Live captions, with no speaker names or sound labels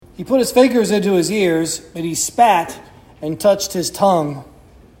He put his fingers into his ears, and he spat and touched his tongue.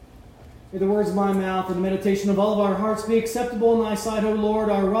 May the words of my mouth and the meditation of all of our hearts be acceptable in thy sight, O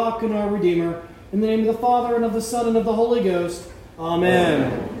Lord, our rock and our redeemer. In the name of the Father, and of the Son, and of the Holy Ghost.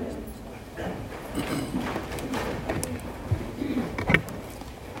 Amen.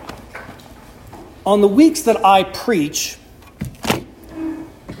 On the weeks that I preach,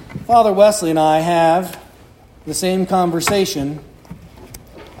 Father Wesley and I have the same conversation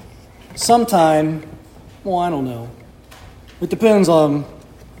sometime, well, I don't know. It depends on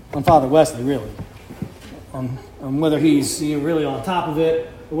Father Wesley, really. On whether he's really on top of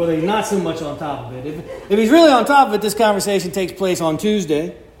it, or whether he's not so much on top of it. If he's really on top of it, this conversation takes place on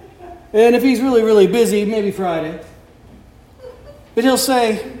Tuesday. And if he's really, really busy, maybe Friday. But he'll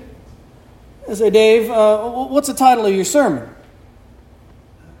say, Dave, what's the title of your sermon?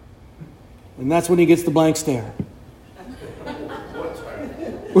 And that's when he gets the blank stare. What title?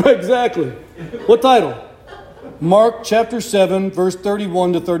 Right, exactly. What title? Mark chapter 7, verse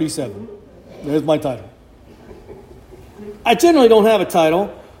 31 to 37. There's my title. I generally don't have a title.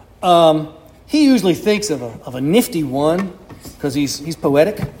 He usually thinks of a nifty one because he's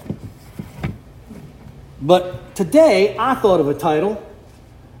poetic. But today I thought of a title,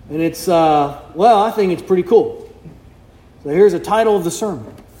 and it's, I think it's pretty cool. So here's a title of the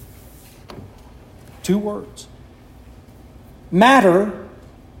sermon. 2 words. Matter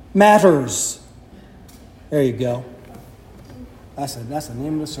matters. There you go. That's the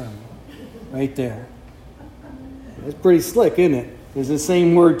name of the sermon. Right there. It's pretty slick, isn't it? It's the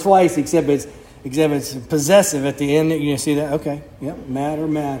same word twice, except it's possessive at the end. You see that? Okay. Yep. Matter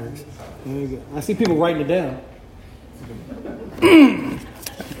matters. There you go. I see people writing it down.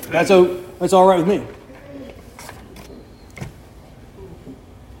 That's all right with me.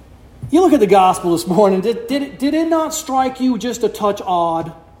 You look at the gospel this morning. Did it not strike you just a touch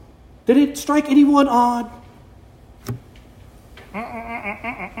odd? Did it strike anyone odd?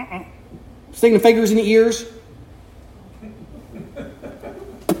 Sticking the fingers in the ears?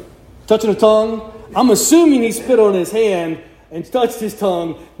 Touching the tongue? I'm assuming he spit on his hand and touched his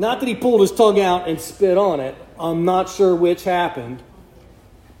tongue. Not that he pulled his tongue out and spit on it. I'm not sure which happened.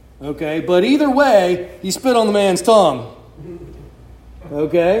 Okay, but either way, he spit on the man's tongue.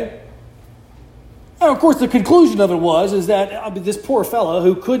 Okay? And of course, the conclusion of it was that this poor fellow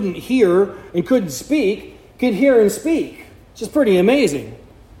who couldn't hear and couldn't speak could hear and speak. Which is pretty amazing.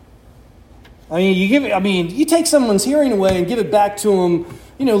 You take someone's hearing away and give it back to them,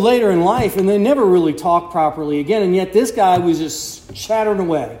 later in life, and they never really talk properly again. And yet this guy was just chattering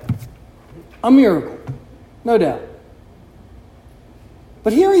away. A miracle, no doubt.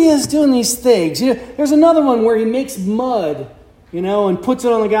 But here he is doing these things. There's another one where he makes mud, and puts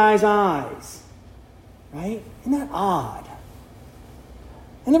it on the guy's eyes. Right? Isn't that odd?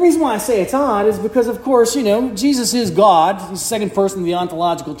 And the reason why I say it's odd is because, of course, Jesus is God. He's the second person of the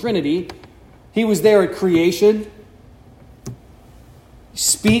ontological Trinity. He was there at creation. He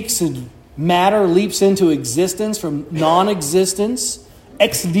speaks and matter leaps into existence from non-existence.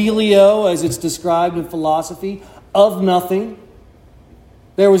 Ex nihilo, as it's described in philosophy, of nothing.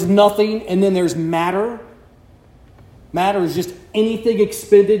 There was nothing, and then there's matter. Matter is just anything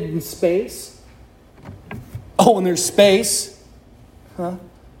expended in space. Oh, and there's space. Huh?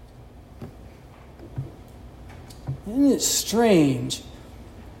 Isn't it strange?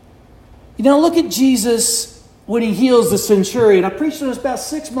 Look at Jesus when he heals the centurion. I preached on this about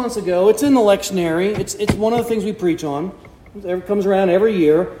 6 months ago. It's in the lectionary. It's one of the things we preach on. It comes around every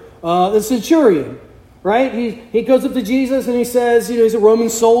year. The centurion, right? He goes up to Jesus and he says, he's a Roman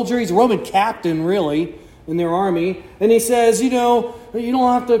soldier. He's a Roman captain, really, in their army. And he says, you don't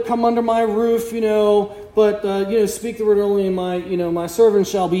have to come under my roof, but, speak the word only and my servant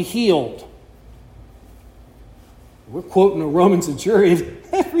shall be healed. We're quoting a Roman centurion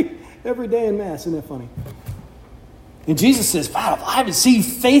every day in Mass. Isn't that funny? And Jesus says, wow, I haven't seen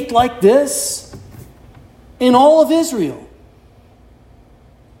faith like this in all of Israel.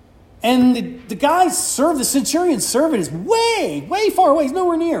 And the centurion's servant is way, way far away. He's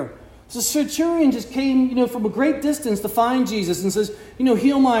nowhere near. So the centurion just came, from a great distance to find Jesus and says,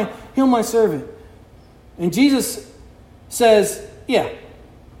 heal my servant. And Jesus says, yeah,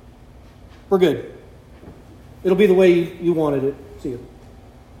 we're good. It'll be the way you wanted it. See you.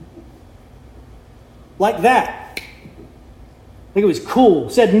 Like that. I think it was cool.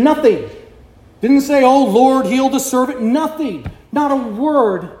 Said nothing. Didn't say, oh, Lord, heal the servant. Nothing. Not a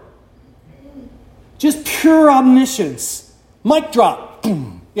word. Just pure omniscience. Mic drop.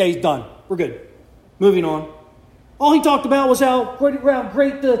 Boom. Yeah, he's done. We're good. Moving on. All he talked about was how great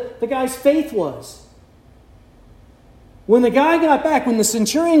the guy's faith was. When the guy got back, when the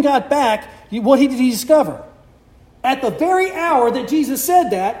centurion got back, what did he discover? At the very hour that Jesus said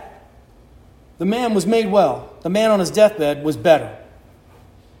that, the man was made well. The man on his deathbed was better.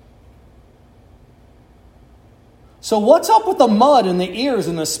 So what's up with the mud and the ears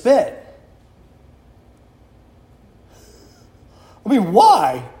and the spit? I mean,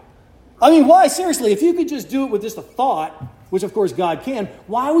 why? Why? Seriously, if you could just do it with just a thought, which of course God can,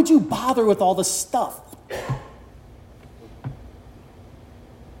 why would you bother with all the stuff?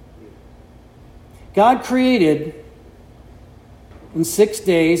 God created in 6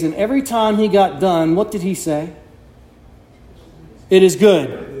 days, and every time he got done, what did he say? It is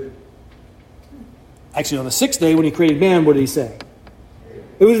good. Actually, on the 6th day, when he created man, what did he say?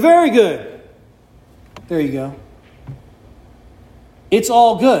 It was very good. There you go. It's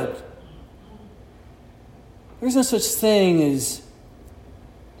all good. There's no such thing as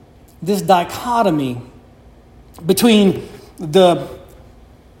this dichotomy between the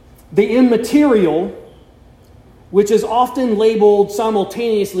immaterial, which is often labeled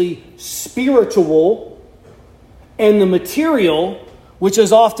simultaneously spiritual, and the material, which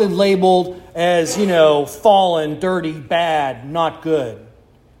is often labeled as, fallen, dirty, bad, not good.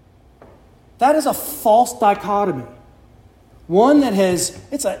 That is a false dichotomy. One that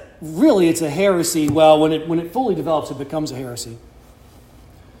it's a heresy. Well, when it fully develops, it becomes a heresy.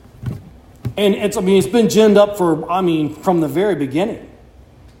 And it's been ginned up from the very beginning.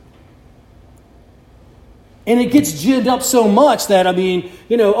 And it gets ginned up so much that,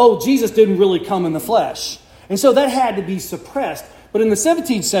 Jesus didn't really come in the flesh. And so that had to be suppressed. But in the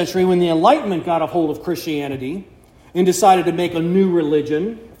 17th century, when the Enlightenment got a hold of Christianity and decided to make a new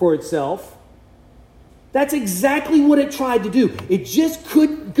religion for itself, that's exactly what it tried to do. It just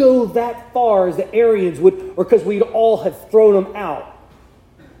couldn't go that far as the Arians would, or because we'd all have thrown them out.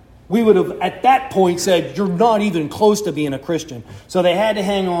 We would have, at that point, said, you're not even close to being a Christian. So they had to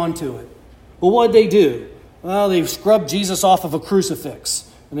hang on to it. But what did they do? Well, they scrubbed Jesus off of a crucifix,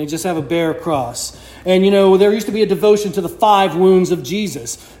 and they just have a bare cross. And, there used to be a devotion to the 5 wounds of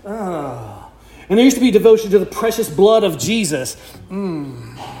Jesus. And there used to be a devotion to the precious blood of Jesus.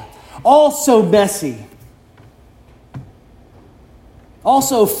 All so messy.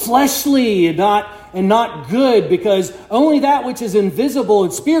 Also fleshly and not good, because only that which is invisible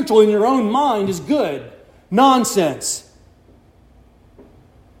and spiritual in your own mind is good. Nonsense.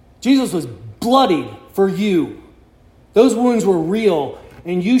 Jesus was bloodied for you. Those wounds were real,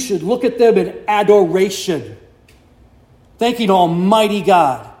 and you should look at them in adoration, thanking Almighty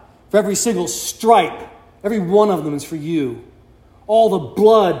God for every single stripe. Every one of them is for you. All the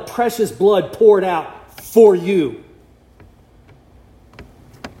blood, precious blood poured out for you.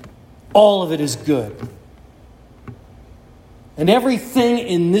 All of it is good. And everything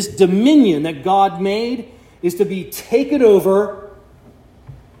in this dominion that God made is to be taken over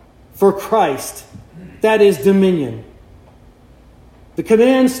for Christ. That is dominion. The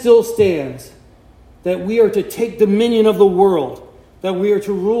command still stands that we are to take dominion of the world, that we are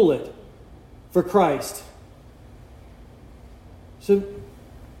to rule it for Christ. So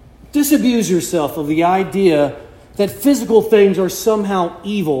disabuse yourself of the idea that physical things are somehow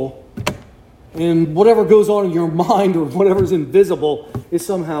evil, and whatever goes on in your mind or whatever is invisible is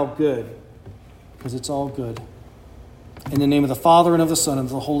somehow good. Because it's all good. In the name of the Father, and of the Son, and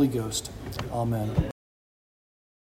of the Holy Ghost. Amen.